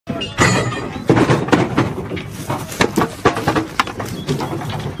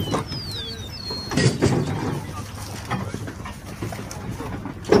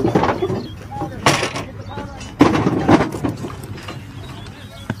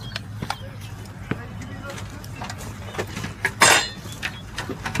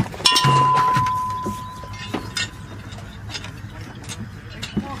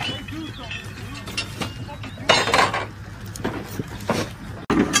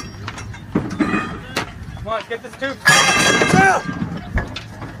on, let's get this tube.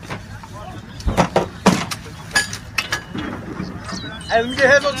 Hey, let me get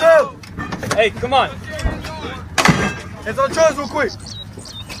heads on trail. Hey, come on. Heads on trails real quick.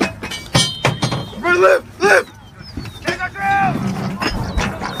 Ready, lift, lift. Heads on trail.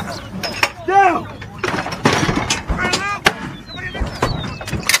 Down.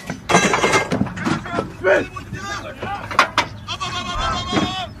 Spin.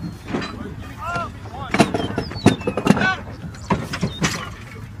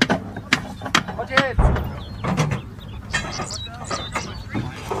 Watch your heads.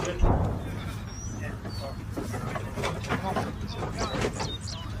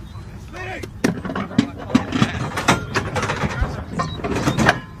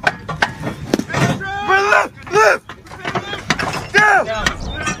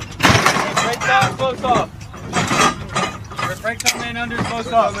 Close off. Brakes on man under,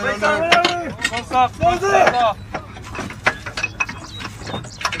 close off. Brakes on man under. Close off, close off.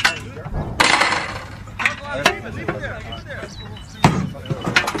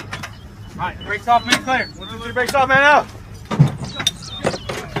 Alright, brakes off, man clear. 1, 2, 3, brakes off, man out.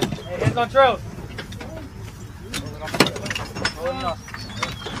 Hey, hands on trails. Roll it up.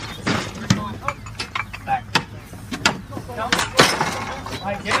 Back.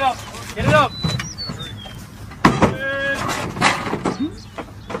 Alright, get it up. Get it up.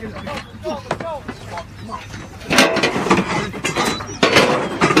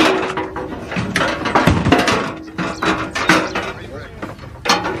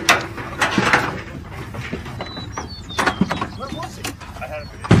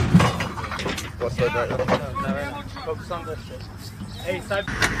 What's that right now? No, right now. Focus on this shit. Hey, side.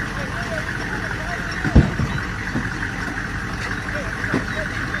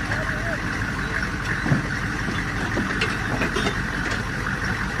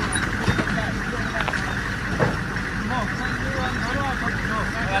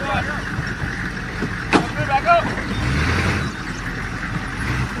 Back up.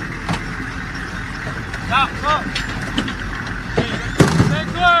 Stop, stop. Stay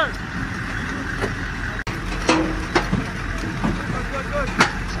clear. Good, good, good.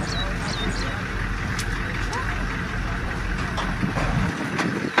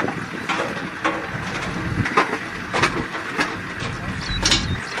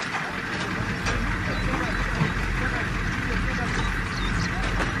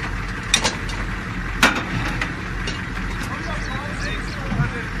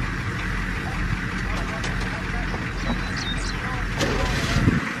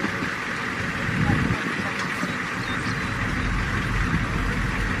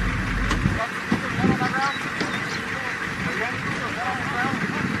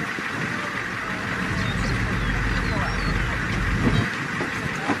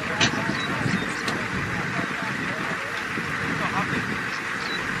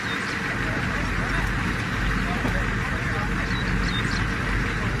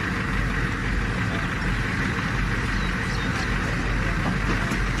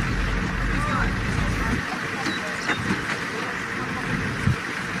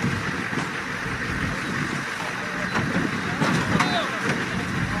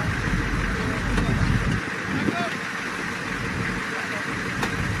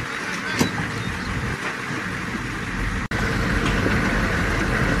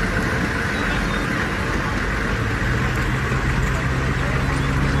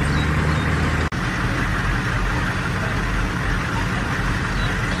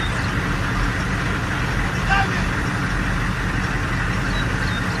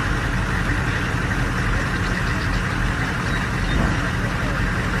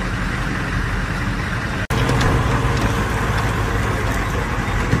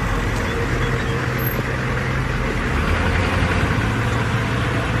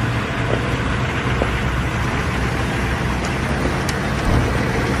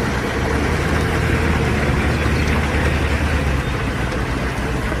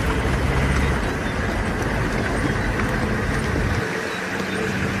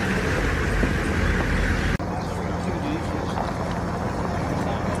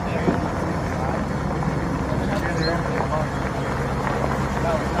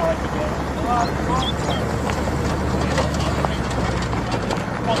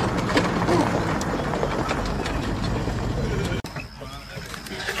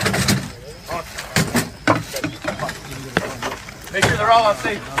 Make sure they're all on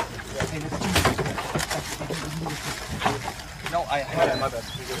safe. No, I had it, my bad.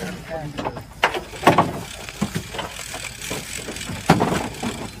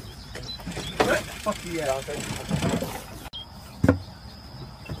 Fuck yeah.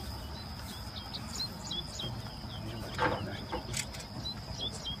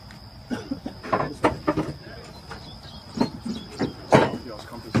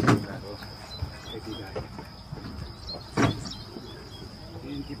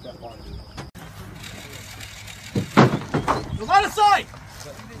 keep that bar. Move out of sight!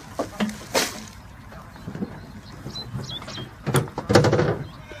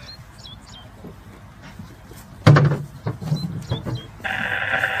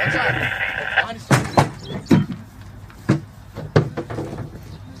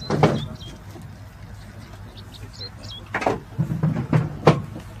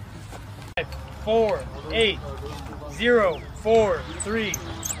 Four, 8, 0, 4, 3. Easting,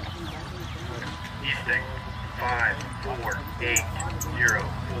 5, 4, 8, 0,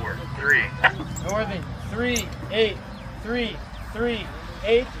 4, 3. Northern, 3, 8, 3, 3,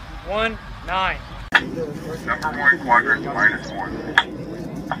 8, 1, 9. Number 1 quadrant,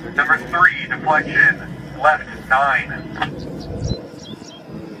 -1. Number 3, deflection, left 9.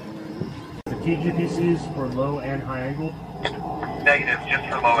 The TGPCs for low and high angle. Negative, just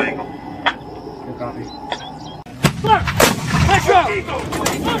for low angle. Good copy. Mark! Metro!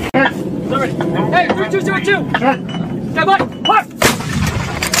 Sorry. Hey, 3202! Stand by! Mark!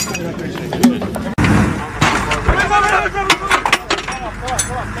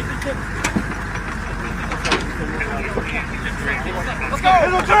 Let's go!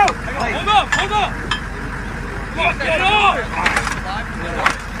 Hold on! Hold on! Hold on! Come on, get on!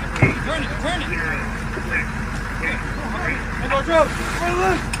 Turn it! Turn it! Hold on, Joe!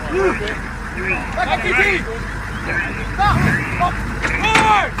 Back to team! Stop!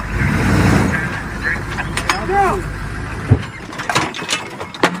 Forward! Down!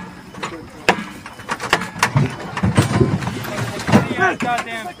 God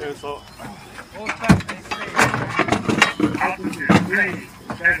damn it. Let's go.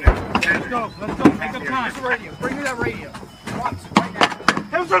 Let's go. Make up time. Radio. Bring me that radio. Watch right now.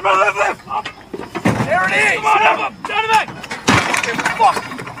 Hands on my left. There it is. Come on, up. Down to back. Fuck.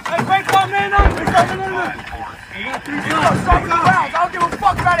 Hey, break one man up. Break one man up. Stop the rounds. I don't give a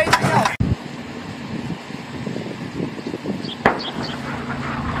fuck about anything else.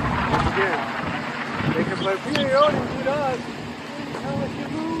 They can play PAO and do that. How much you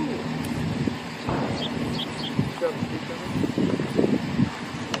move?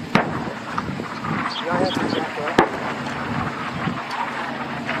 Yeah, I have to back up.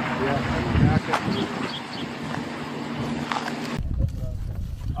 Yeah, back up.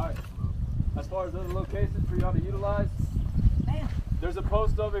 Alright. As far as other locations for y'all to utilize, there's a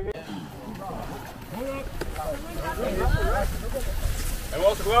post over here. Hold up. And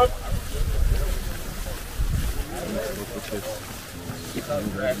what's the club?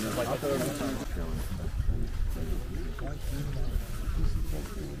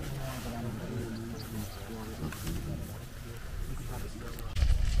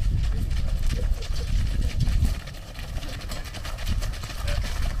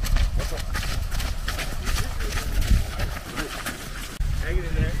 Hang it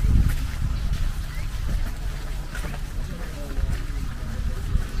in there.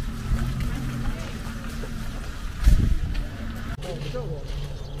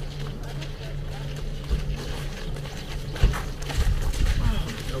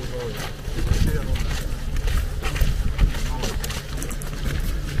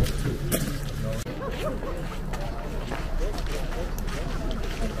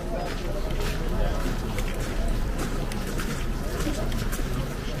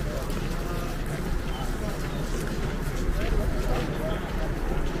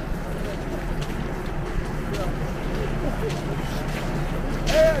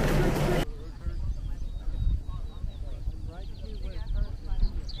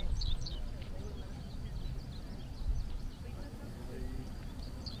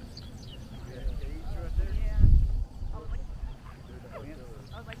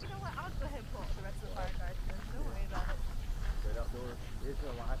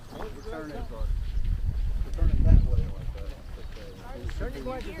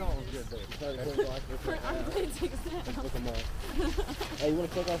 Hey, you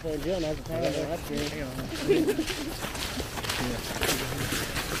want to check off that drill? Now's the time. Hang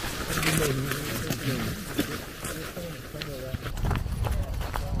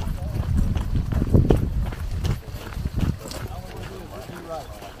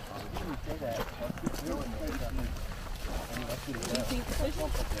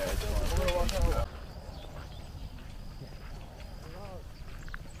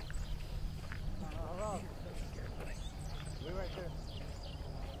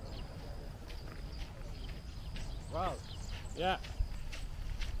Wow. Yeah.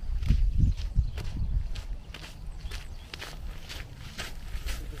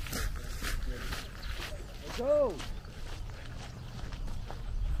 Let's go!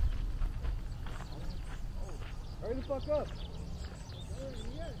 Hurry the fuck up!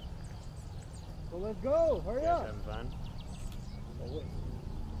 Well, let's go. Hurry up. Having fun? You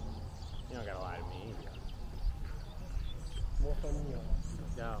don't gotta lie to me either. More fun than you.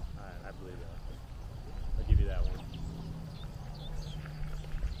 No, I believe that. I'll give you that one.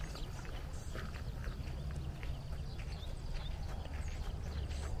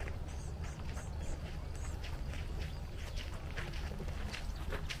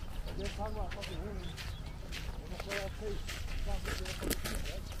 Just talking about fucking women. We're gonna play our face.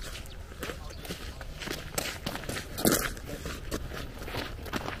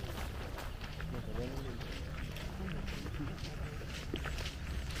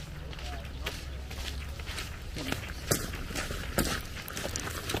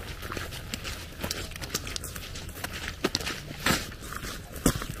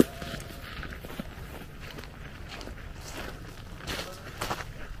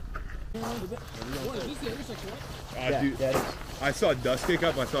 Dude, I saw dust kick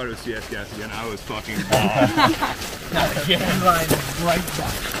up. I thought it was CS gas again. I was fucking. Not again. Line right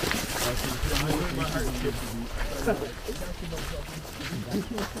back.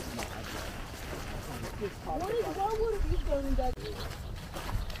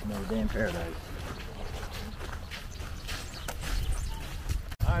 No damn paradise.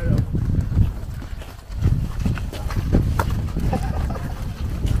 I know.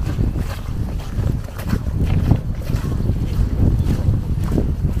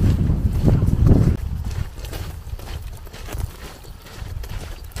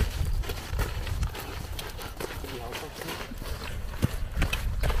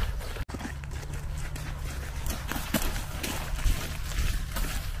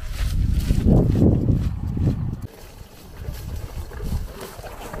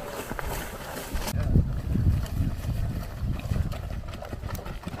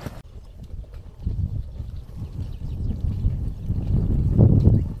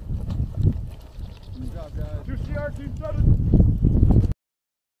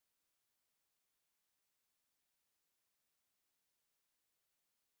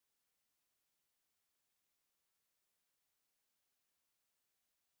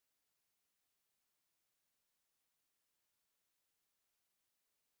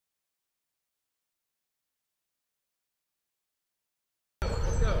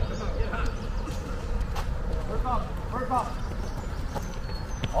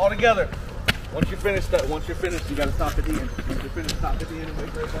 All together. Once you're finished, you gotta stop at the end. Once you're finished, stop at the end and wait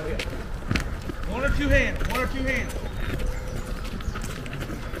for everybody else. One or two hands. One or two hands.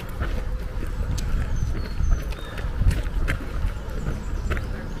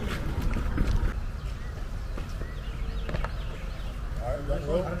 All right, let's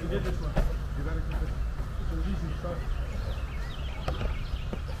go. How did you get this one? You better keep it. This was easy to start.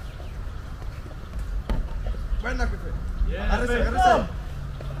 Right knuckle fit. Yeah, let's go.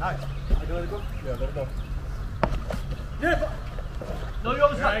 Nice. I can let it go? Yeah, let it go. Yeah. No, you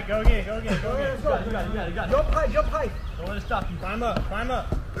other side. Go again, go again, go again. You got it. Jump high. Don't let it stop you. Climb up, climb up.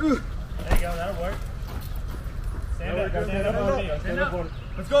 There you go, that'll work. Stand up.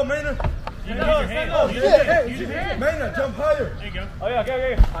 Let's go, Maynard. Use your hand. Use your hand. Maynard, jump higher. There you go. Oh, yeah,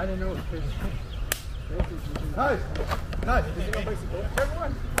 okay. I didn't know it was crazy. Nice.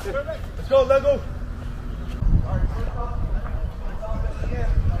 Let's go, let go. All right, first off, again.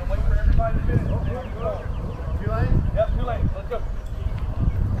 Wait for everybody to finish. Two lanes? Yep, 2 lanes. Let's go.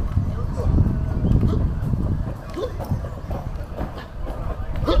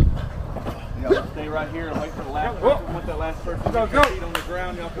 Yeah, stay right here and wait for the last person. Once that last person gets their feet on the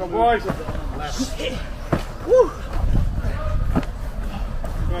ground, y'all can boys. Woo!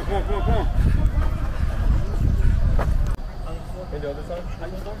 Come on. Can you do the other side?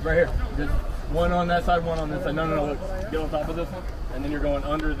 Right here. Just one on that side, one on this side. No, look. Get on top of this one, and then you're going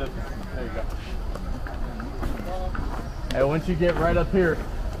under this one. There you go. And once you get right up here,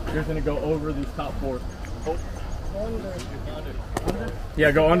 you're going to go over these top 4. Oh.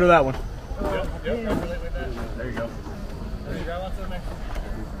 Yeah, go under that one. Yep. There you go. There you go.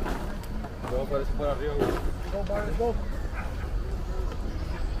 Go.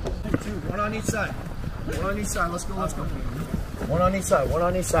 2, 1 on each side. 1 on each side. Let's go. 1 on each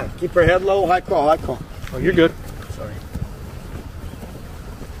side. Keep your head low. High crawl. Oh, you're good. Sorry.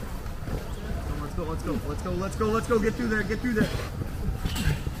 Let's go. Get through there.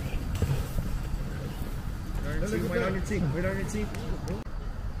 Wait on your team.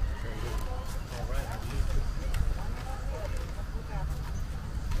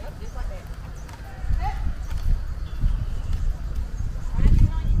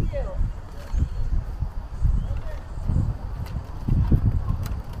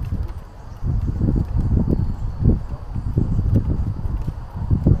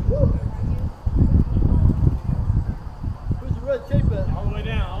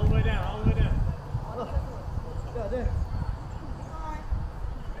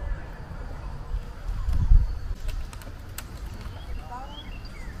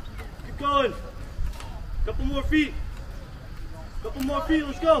 going. Couple more feet. Couple more feet,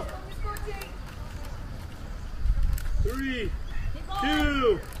 let's go. 3,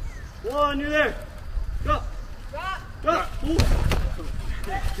 2, 1, you're there. Go. Go.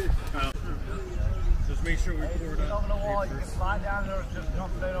 Just make sure we pour it up. The wall, you can slide down there or just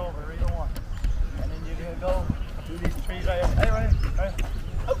jump straight over, either one. And then you're going to go through these trees right here. Hey, right here. Right here.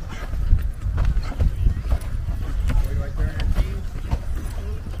 Oh. Right there in your team.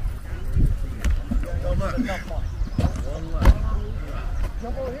 Go left. One left.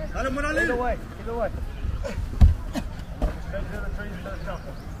 Jump over here. Either way. Either way. Straight through the trees and just jump.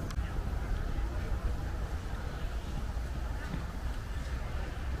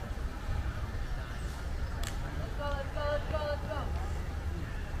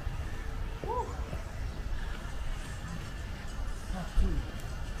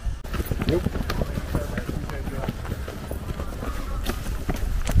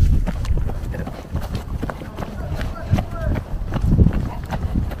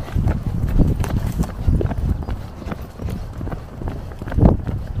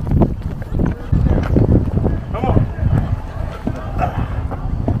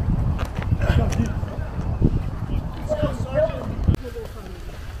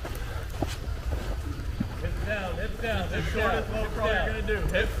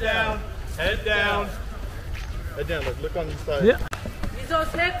 Head down. Head down. Look on the side. Yeah. Use those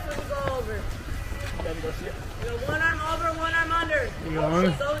hips when we go over. You go one arm over, one arm under. You go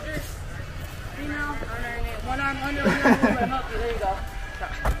on. Soldiers. Female. One arm under, one arm over. And up. There you go.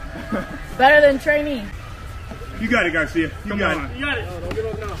 Better than trainee. You got it, Garcia. You got it. You got it. Don't get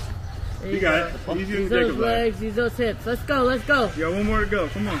up now. You got it. Easy Use to take those a leg. legs, use those hips. Let's go, let's go. You got one more to go.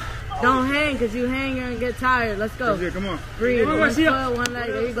 Come on. Don't hang, because you hang and get tired. Let's go. Garcia, come on. Breathe. One foot, one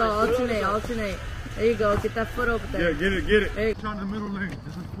leg. There you go. Alternate, alternate. There you go. Get that foot over there. Yeah, get it, get it. There you Try the middle lane.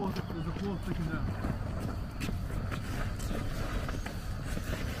 There's a floor sticking down.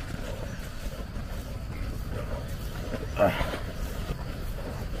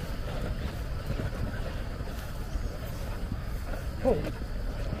 Oh,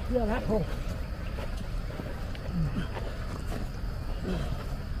 yeah, that hole.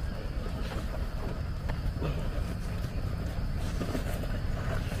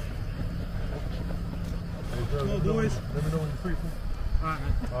 Come on, boys. Let me know when you're free. All right,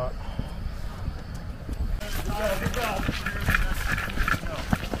 man. All right. Good job.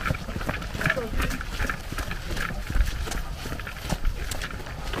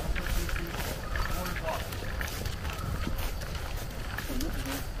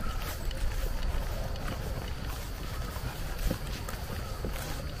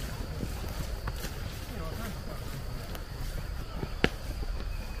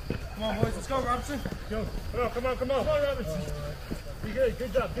 Come on, boys. Let's go, Robinson. Go. Come on. Come on, Robinson. Be good.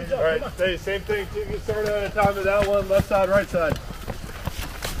 Good job. Good job. All right, stay. Same thing. Two get started at a time with that one. Left side, right side.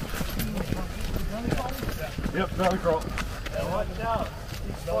 Yep, belly crawl. Yeah, watch it out.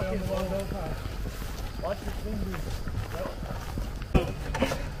 Keep fucking low. Watch your fingers.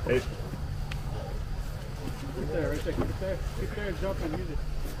 Hey. Right there. Keep it there. Keep there and jump and use it.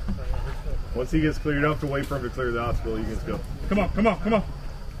 Once he gets cleared, you don't have to wait for him to clear the obstacle. You can just go. Come on.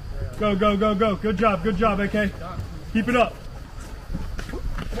 Go. Good job, AK. Keep it up.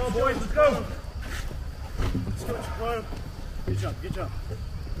 Come on, boys, let's go. Let's go. Good job.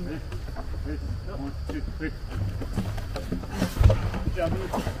 Ready? 1, 2, 3. Good job.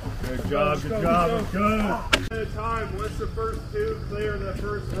 Good. At a time, once the first two clear the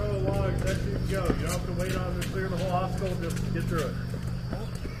first row of logs, then you can go. You don't have to wait on them to clear the whole obstacle, just get through it.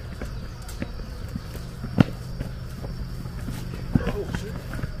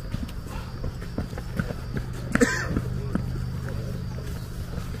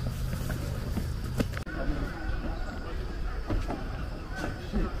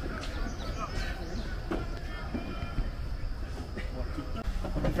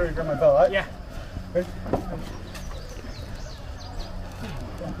 I'm trying to grab my belt, right? Yeah. Ready?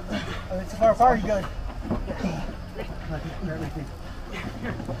 It's far apart, you good.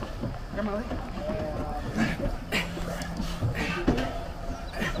 Grab my leg.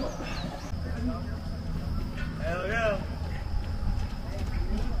 Hell yeah.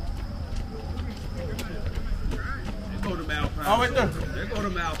 Let's go to Alpine. Oh, right there. Let's go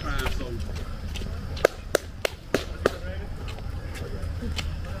to Alpine Soldiers.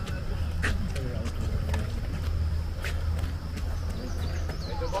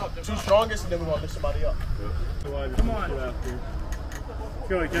 Two strongest, and then we want to lift somebody up. Come on.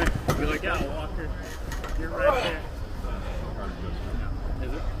 Go, okay. You're like, yeah, Walker. You're right there.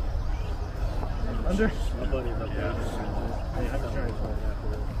 Is it? Under? My buddy's up there.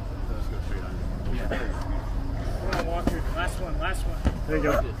 There you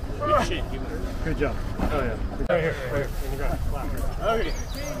go. Good shit. Good job. Oh yeah. Right here. In the ground. Okay.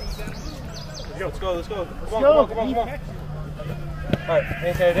 Let's go. Let's go. Come on. All right.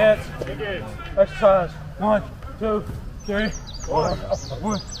 Maintain dance. Engage. Exercise. 1, 2, 3. 1,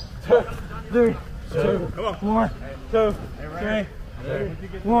 2, 3. 2. Come on. 1, 2, 3.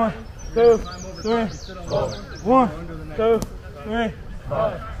 1, 2, 3. 1, 2, 3.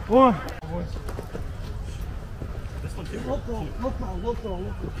 1.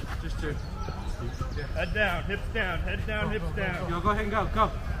 Just two. Head down, hips down, head down, hips down. Go ahead and go.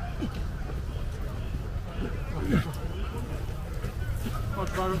 Go. Come on,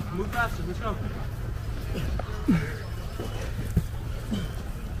 brother. Move faster. Let's go.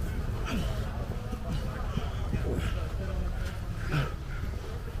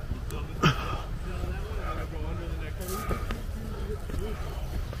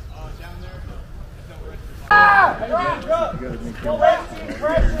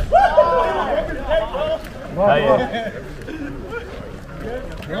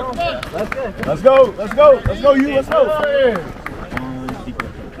 Let's go. Let's go. Let's go, you. Let's go.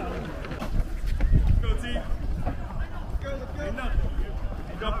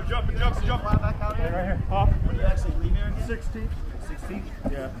 Jump. Right here. Off. When you actually leave here? 16th. 16th?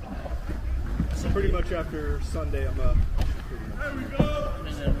 Yeah. So pretty much after Sunday, I'm there we go.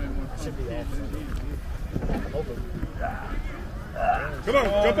 Should be off. Come on,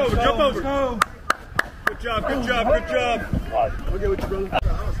 jump over. Let's go. Good job. I'll get with you, brother.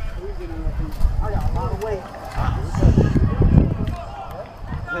 I got a lot of weight.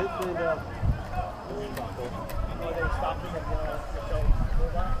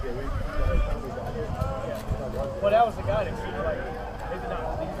 Well, that was the guy that seemed like maybe not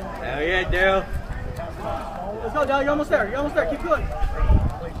leaving. Hell yeah, Daryl. Let's go, Dale. You're almost there. Keep going.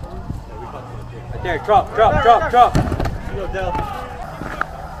 Right there. Drop. You go, Dell.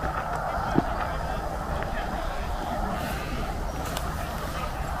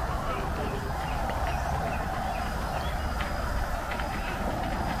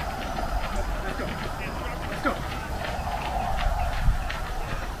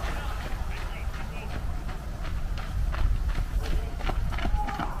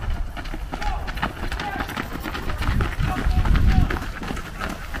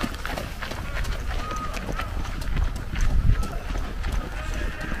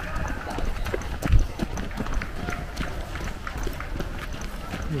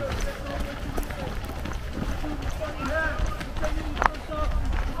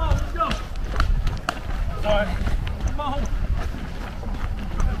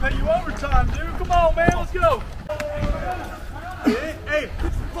 Pay you overtime, dude. Come on, man. Let's go. Hey,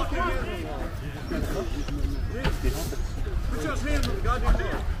 put your fucking hands on Put your hands on the goddamn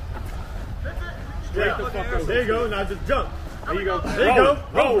door. Straight the fuck over. There you go. Now just jump. There you go. There you go.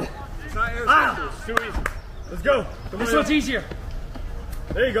 Roll. It's not air It's too easy. Let's go. This one's easier.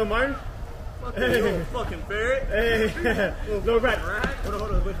 There you go, Martin. Hey, fucking ferret. Hey. No right. Hold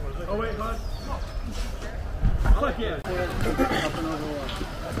on. Which one? Oh, wait, bud. Fuck yeah.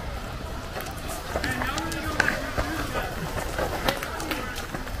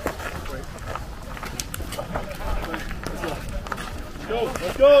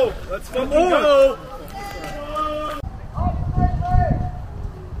 Let's go. Let's fucking go.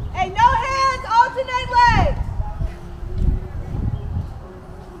 Hey, no hands, alternate legs.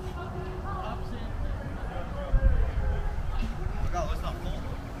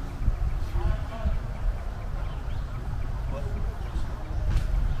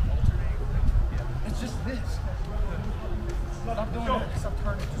 It's just this. Stop doing it. Stop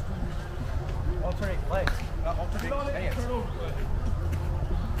turning. Just doing alternate legs. Not alternate hands.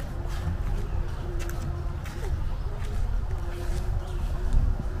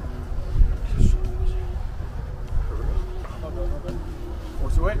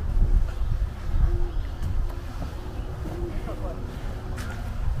 Force away.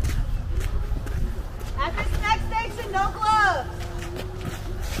 At this next station, no gloves.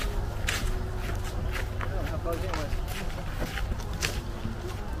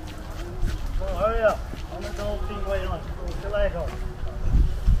 Well, hurry up. I'll let the whole team wait on you. Put your leg on.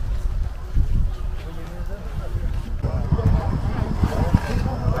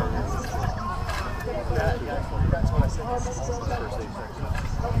 That's what I said.